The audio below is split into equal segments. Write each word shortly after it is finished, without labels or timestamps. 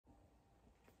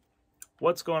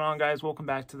What's going on, guys? Welcome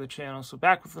back to the channel. So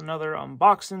back with another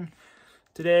unboxing.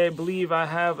 Today I believe I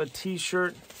have a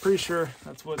t-shirt. Pretty sure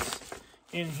that's what's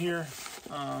in here.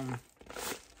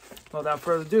 Without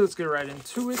further ado, let's get right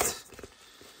into it.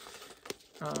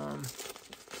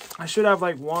 I should have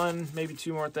like one, maybe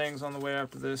two more things on the way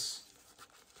after this.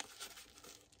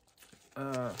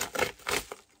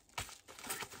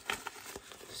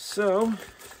 So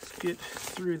let's get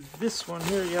through this one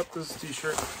here. Yep, this is a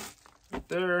t-shirt right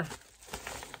there.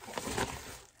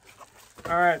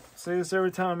 Alright, say this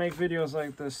every time I make videos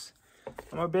like this.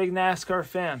 I'm a big NASCAR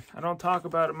fan. I don't talk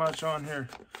about it much on here,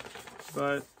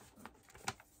 but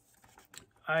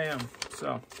I am.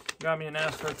 So, got me a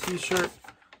NASCAR t-shirt.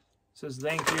 Says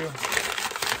thank you.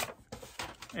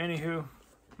 Anywho,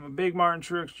 I'm a big Martin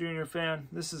Truex Jr. fan.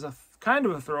 This is a kind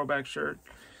of a throwback shirt.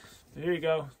 But here you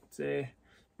go. It's a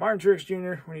Martin Truex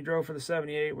Jr. when he drove for the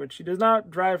 78, which he does not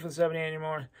drive for the 78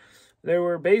 anymore. They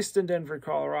were based in Denver,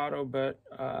 Colorado, but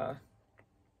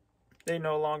they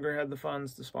no longer had the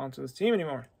funds to sponsor this team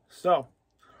anymore. So,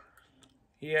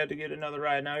 he had to get another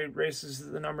ride. Now he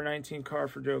races the number 19 car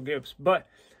for Joe Gibbs. But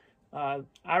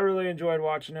I really enjoyed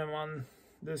watching him on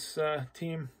this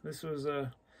team. This was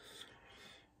a,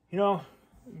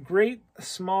 great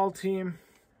small team.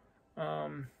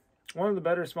 One of the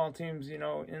better small teams, in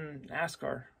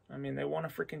NASCAR. I mean, they won a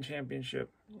freaking championship,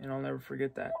 and I'll never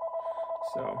forget that.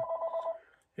 So,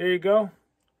 here you go.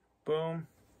 Boom.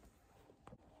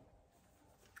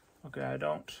 Okay, I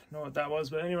don't know what that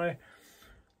was, but anyway,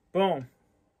 boom.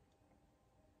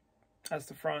 That's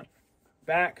the front.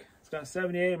 Back, it's got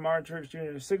 78 Martin Truex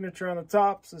Jr. signature on the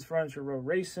top. This is Furniture Road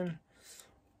Racing.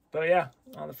 But yeah,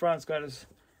 on the front, it's got his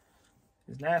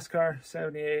NASCAR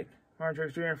 78 Martin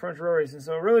Truex Jr. Furniture Road Racing.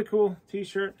 So a really cool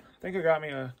t-shirt. I think I got me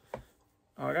a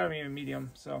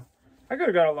medium. So I could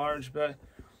have got a large, but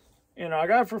I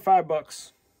got it for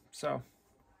 $5. So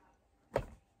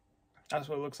that's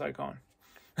what it looks like on.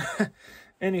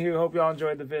 Anywho, hope y'all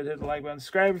enjoyed the vid. Hit the like button,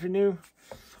 subscribe if you're new.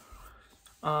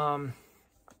 But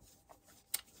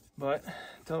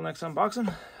until next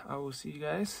unboxing, I will see you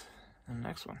guys in the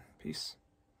next one. Peace.